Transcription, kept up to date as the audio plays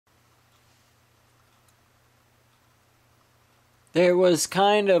There was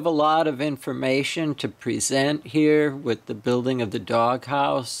kind of a lot of information to present here with the building of the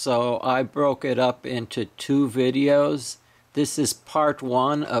doghouse, so I broke it up into 2 videos. This is part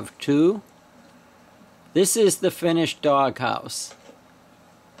 1 of 2. This is the finished doghouse.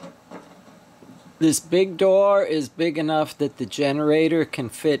 This big door is big enough that the generator can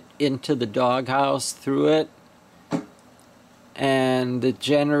fit into the doghouse through it. And the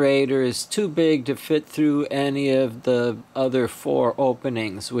generator is too big to fit through any of the other 4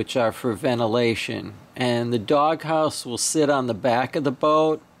 openings, which are for ventilation. And the doghouse will sit on the back of the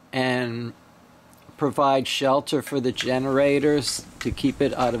boat and provide shelter for the generators to keep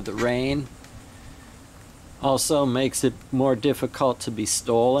it out of the rain. Also makes it more difficult to be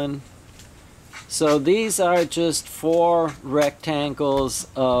stolen. So these are just 4 rectangles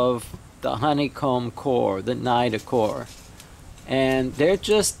of the honeycomb core, the Nidacore. And they're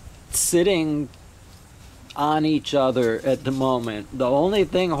just sitting on each other at the moment. The only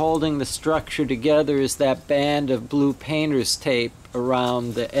thing holding the structure together is that band of blue painter's tape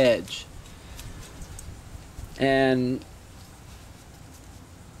around the edge. And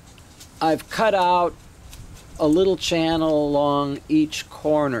I've cut out a little channel along each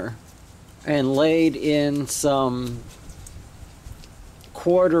corner and laid in some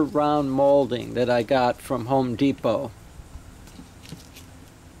quarter round molding that I got from Home Depot.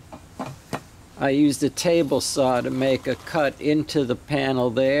 I used a table saw to make a cut into the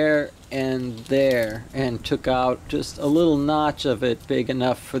panel there and took out just a little notch of it big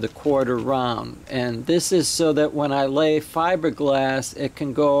enough for the quarter round. And this is so that when I lay fiberglass, it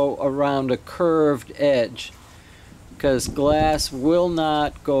can go around a curved edge, because glass will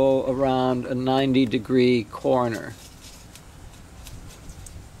not go around a 90-degree corner.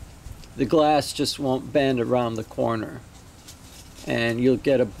 The glass just won't bend around the corner. And you'll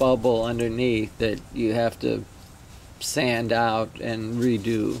get a bubble underneath that you have to sand out and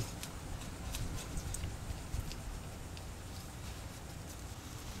redo.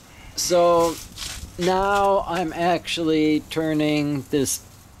 So now I'm actually turning this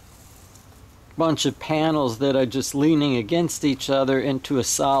bunch of panels that are just leaning against each other into a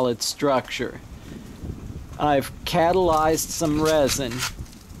solid structure. I've catalyzed some resin,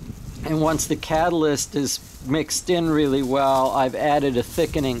 and once the catalyst is mixed in really well, I've added a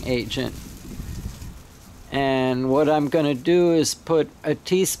thickening agent. And what I'm going to do is put a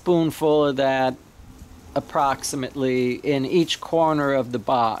teaspoonful of that approximately in each corner of the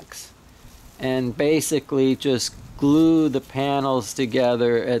box, and basically just glue the panels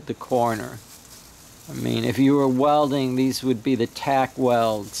together at the corner. I mean, if you were welding, these would be the tack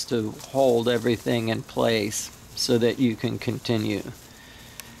welds to hold everything in place so that you can continue.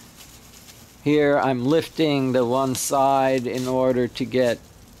 Here I'm lifting the one side in order to get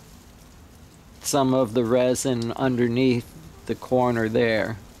some of the resin underneath the corner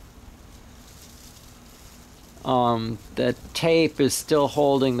there. The tape is still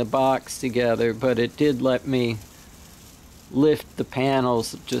holding the box together, but it did let me lift the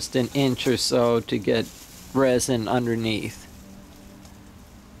panels just an inch or so to get resin underneath.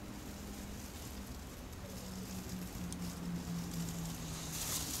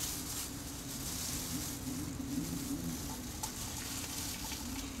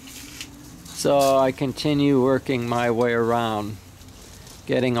 So I continue working my way around,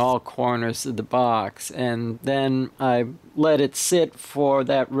 getting all corners of the box, and then I let it sit for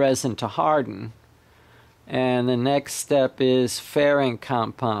that resin to harden. And the next step is fairing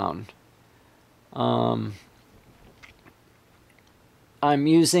compound. I'm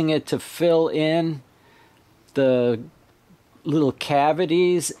using it to fill in the little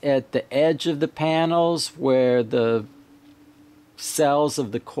cavities at the edge of the panels where the cells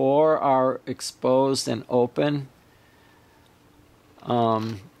of the core are exposed and open.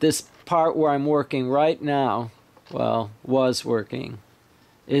 This part where I'm working right now, well, was working,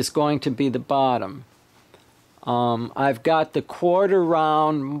 is going to be the bottom. I've got the quarter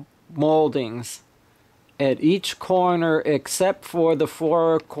round moldings at each corner except for the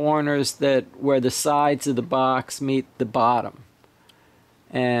 4 corners where the sides of the box meet the bottom.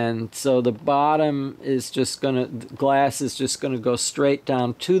 And so the bottom is just the glass is just going to go straight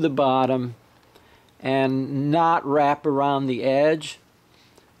down to the bottom and not wrap around the edge.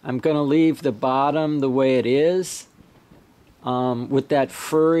 I'm going to leave the bottom the way it is, with that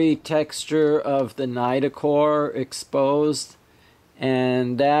furry texture of the Nidacore exposed,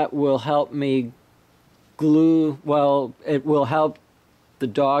 and that will help me glue, well, it will help the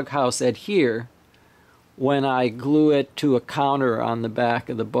doghouse adhere when I glue it to a counter on the back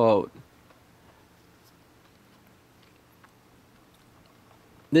of the boat.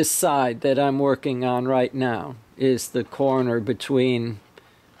 This side that I'm working on right now is the corner between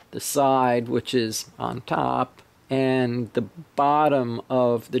the side, which is on top, and the bottom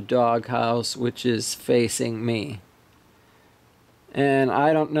of the doghouse, which is facing me. And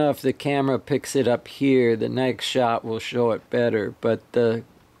I don't know if the camera picks it up here. The next shot will show it better, but the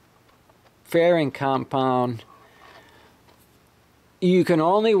fairing compound, you can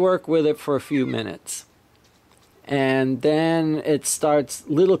only work with it for a few minutes. And then it starts,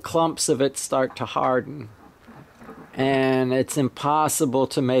 little clumps of it start to harden. And it's impossible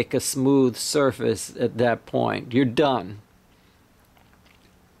to make a smooth surface at that point. You're done.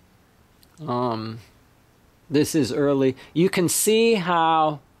 This is early. You can see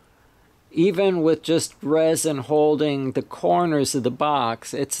how even with just resin holding the corners of the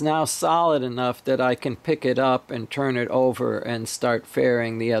box, it's now solid enough that I can pick it up and turn it over and start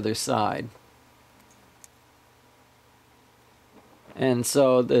fairing the other side. And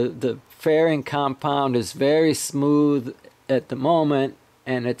so the fairing compound is very smooth at the moment,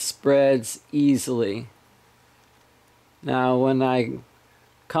 and it spreads easily. Now when I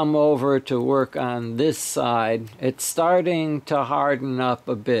come over to work on this side, it's starting to harden up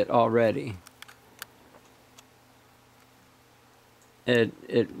a bit already.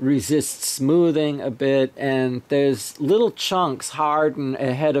 It resists smoothing a bit, and there's little chunks harden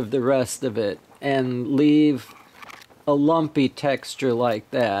ahead of the rest of it and leave a lumpy texture like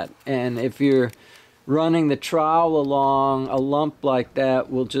that. And if you're running the trowel along, a lump like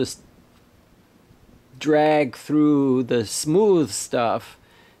that will just drag through the smooth stuff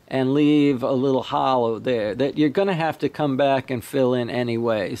and leave a little hollow there that you're going to have to come back and fill in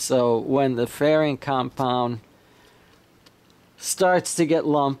anyway. So when the fairing compound starts to get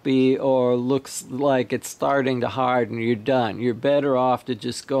lumpy or looks like it's starting to harden, you're done. You're better off to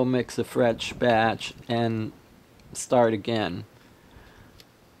just go mix a fresh batch and start again.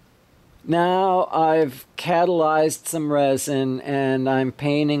 Now I've catalyzed some resin and I'm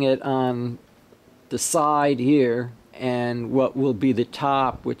painting it on the side here and what will be the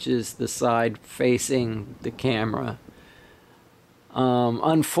top, which is the side facing the camera.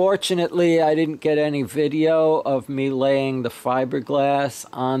 Unfortunately, I didn't get any video of me laying the fiberglass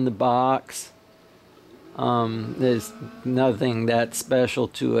on the box. There's nothing that special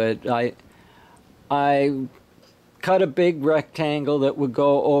to it. I cut a big rectangle that would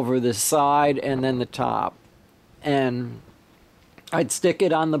go over the side and then the top. And I'd stick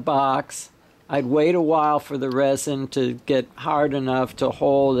it on the box. I'd wait a while for the resin to get hard enough to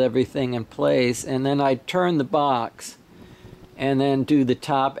hold everything in place, and then I'd turn the box and then do the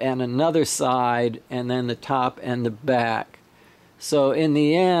top and another side, and then the top and the back. So in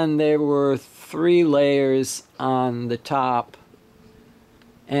the end, there were 3 layers on the top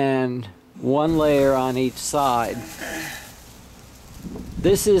and 1 layer on each side.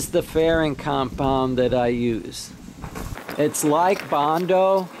 This is the fairing compound that I use. It's like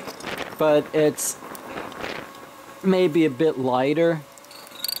Bondo, but it's maybe a bit lighter,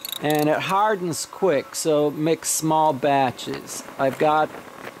 and it hardens quick, so mix small batches. I've got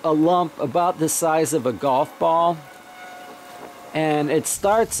a lump about the size of a golf ball, and it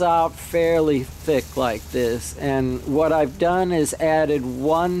starts out fairly thick like this, and what I've done is added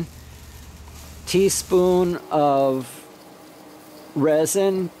 1 teaspoon of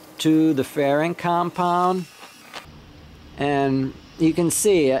resin to the fairing compound, and you can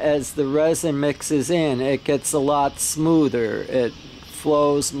see as the resin mixes in, it gets a lot smoother. It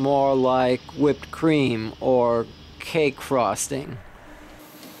flows more like whipped cream or cake frosting.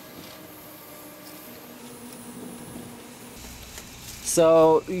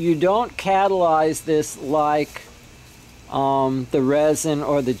 So you don't catalyze this like the resin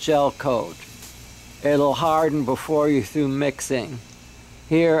or the gel coat. It'll harden before you're through mixing.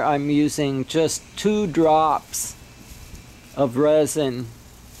 Here I'm using just 2 drops of resin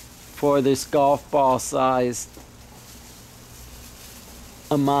for this golf ball sized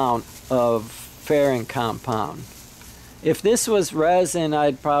amount of fairing compound. If this was resin,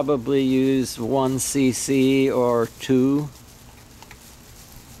 I'd probably use 1 cc or 2.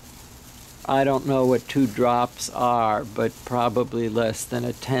 I don't know what 2 drops are, but probably less than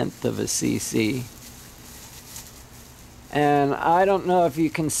 1/10 of a cc. And I don't know if you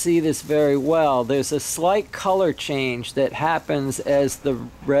can see this very well. There's a slight color change that happens as the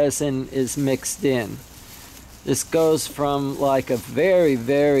resin is mixed in. This goes from like a very,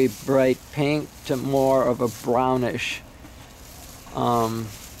 very bright pink to more of a brownish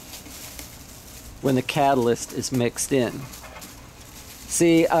when the catalyst is mixed in.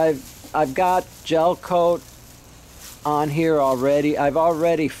 See, I've got gel coat on here already. I've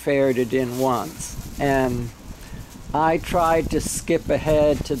already faired it in once, and I tried to skip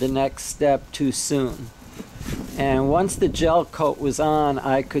ahead to the next step too soon. And once the gel coat was on,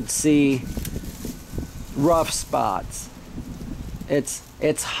 I could see rough spots.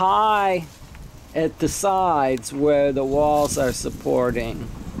 It's high at the sides where the walls are supporting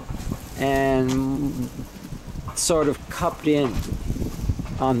and sort of cupped in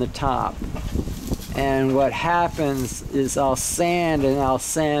on the top. And what happens is I'll sand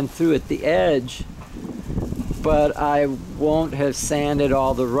through at the edge, but I won't have sanded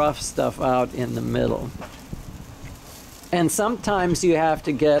all the rough stuff out in the middle. And sometimes you have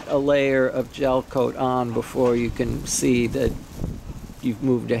to get a layer of gel coat on before you can see that you've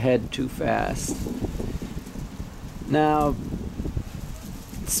moved ahead too fast. Now,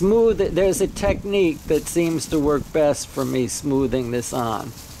 there's a technique that seems to work best for me smoothing this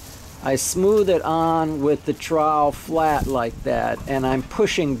on. I smooth it on with the trowel flat like that, and I'm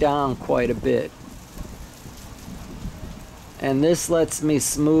pushing down quite a bit. And this lets me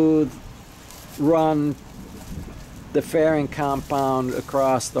run the fairing compound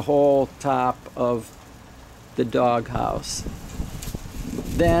across the whole top of the doghouse.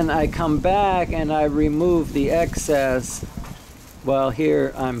 Then I come back and I remove the excess. Well,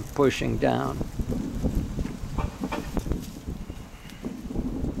 here I'm pushing down.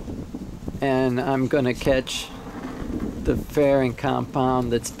 And I'm going to catch the fairing compound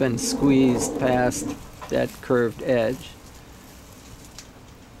that's been squeezed past that curved edge.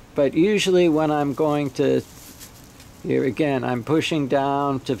 But usually when I'm going to, here again, I'm pushing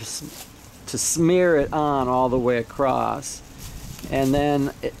down to smear it on all the way across. And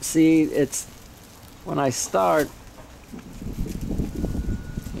then, when I start,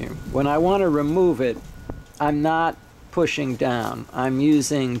 here, when I want to remove it, I'm not pushing down. I'm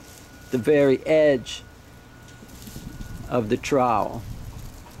using the very edge of the trowel.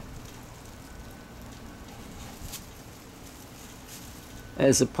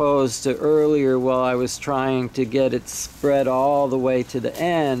 As opposed to earlier, while I was trying to get it spread all the way to the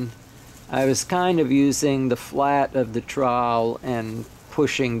end, I was kind of using the flat of the trowel and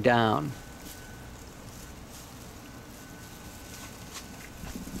pushing down.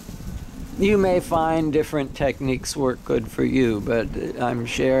 You may find different techniques work good for you, but I'm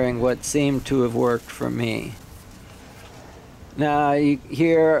sharing what seemed to have worked for me. Now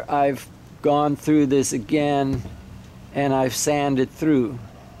here I've gone through this again and I've sanded through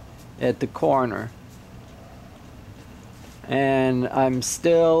at the corner. And I'm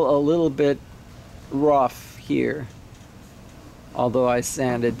still a little bit rough here, although I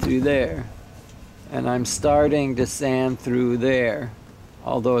sanded through there. And I'm starting to sand through there,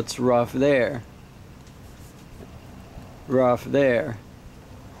 although it's rough there. Rough there.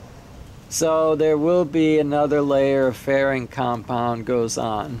 So there will be another layer of fairing compound goes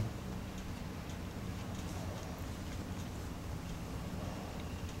on.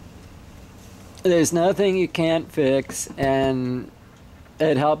 There's nothing you can't fix, and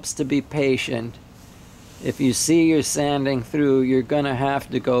it helps to be patient. If you see you're sanding through, you're going to have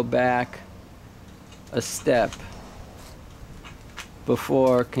to go back a step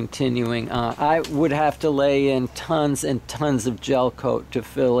before continuing on. I would have to lay in tons and tons of gel coat to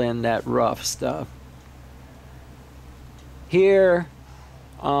fill in that rough stuff. Here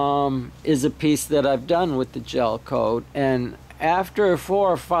is a piece that I've done with the gel coat, and after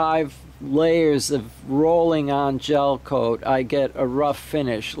 4 or 5 layers of rolling on gel coat, I get a rough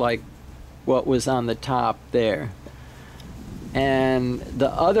finish like what was on the top there. And the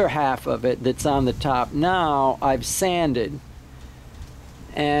other half of it that's on the top now, I've sanded.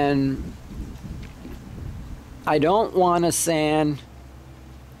 And I don't want to sand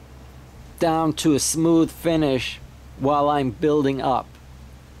down to a smooth finish while I'm building up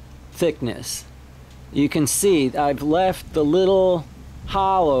thickness. You can see I've left the little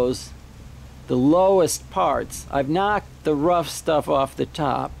hollows, the lowest parts. I've knocked the rough stuff off the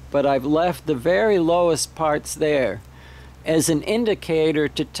top, but I've left the very lowest parts there as an indicator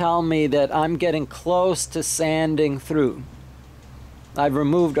to tell me that I'm getting close to sanding through. I've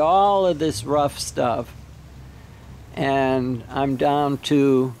removed all of this rough stuff and I'm down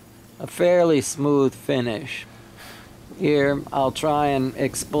to a fairly smooth finish. Here I'll try and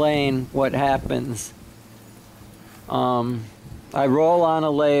explain what happens. I roll on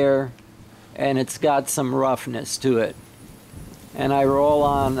a layer and it's got some roughness to it. And I roll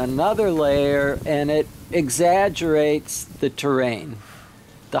on another layer and it exaggerates the terrain.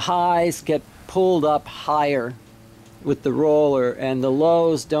 The highs get pulled up higher with the roller and the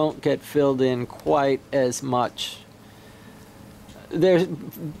lows don't get filled in quite as much.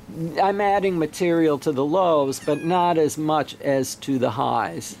 I'm adding material to the lows, but not as much as to the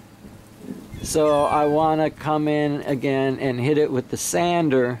highs. So I want to come in again and hit it with the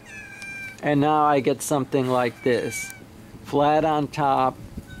sander And now I get something like this. Flat on top,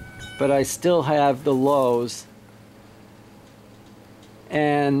 but I still have the lows.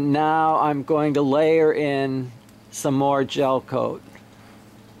 And now I'm going to layer in some more gel coat.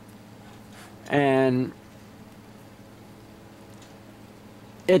 And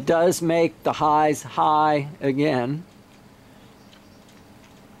it does make the highs high again.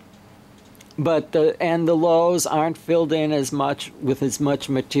 But the lows aren't filled in as much with as much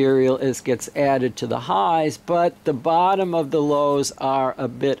material as gets added to the highs, but the bottom of the lows are a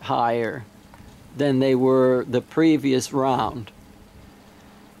bit higher than they were the previous round.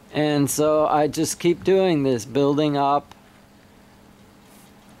 And so I just keep doing this, building up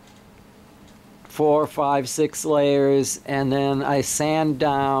 4, 5, 6 layers, and then I sand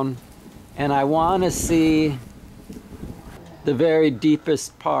down, and I want to see the very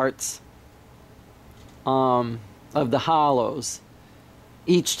deepest parts of the hollows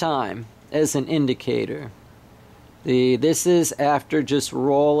each time as an indicator. This is after just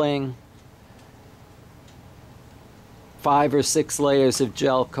rolling 5 or 6 layers of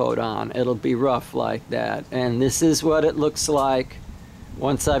gel coat on. It'll be rough like that. And this is what it looks like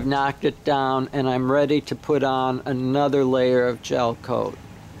once I've knocked it down and I'm ready to put on another layer of gel coat.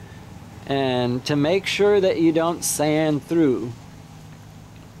 And to make sure that you don't sand through,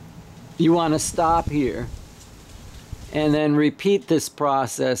 you want to stop here and then repeat this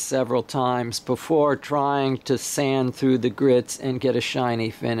process several times before trying to sand through the grits and get a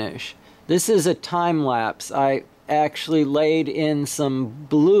shiny finish. This is a time lapse. I actually laid in some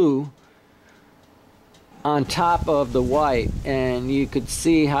blue on top of the white, and you could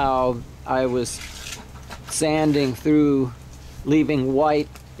see how I was sanding through, leaving white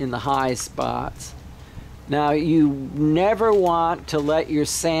in the high spots. Now, you never want to let your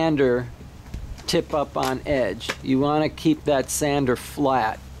sander tip up on edge. You want to keep that sander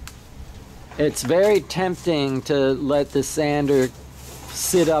flat. It's very tempting to let the sander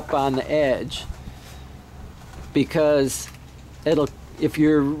sit up on the edge because if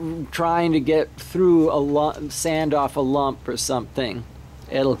you're trying to get through a lump, sand off a lump or something,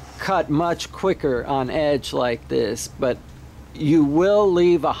 it'll cut much quicker on edge like this. But you will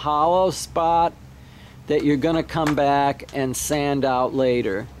leave a hollow spot that you're going to come back and sand out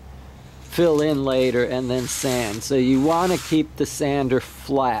later, fill in later, and then sand. So you want to keep the sander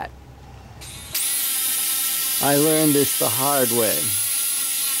flat. I learned this the hard way.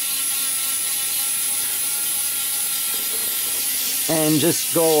 And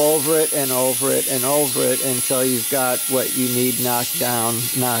just go over it and over it and over it until you've got what you need knocked down.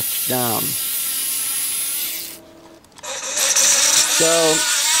 So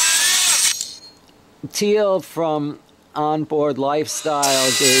Teal from Onboard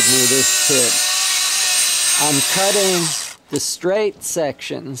Lifestyle gave me this tip. I'm cutting the straight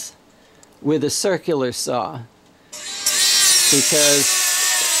sections with a circular saw because,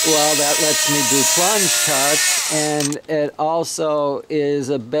 well, that lets me do plunge cuts, and it also is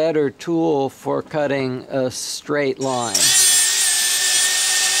a better tool for cutting a straight line.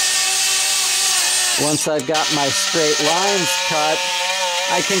 Once I've got my straight lines cut,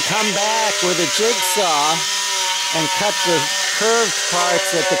 I can come back with a jigsaw and cut the curved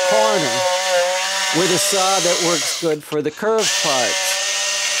parts at the corner with a saw that works good for the curved parts.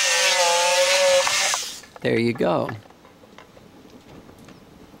 There you go.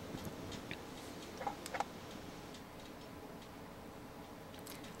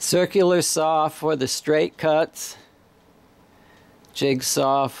 Circular saw for the straight cuts,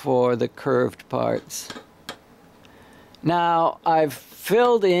 jigsaw for the curved parts. Now I've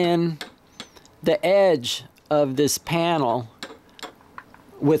filled in the edge of this panel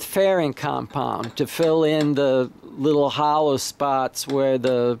with fairing compound to fill in the little hollow spots where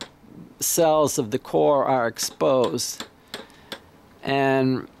the cells of the core are exposed.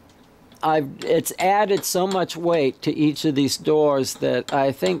 And it's added so much weight to each of these doors that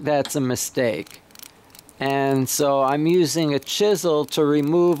I think that's a mistake. And so I'm using a chisel to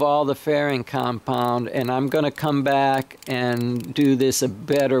remove all the fairing compound, and I'm going to come back and do this a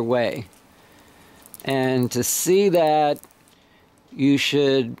better way. And to see that, you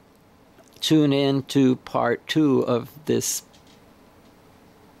should tune in to part 2 of this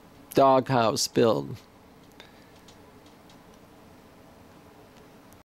Doghouse build.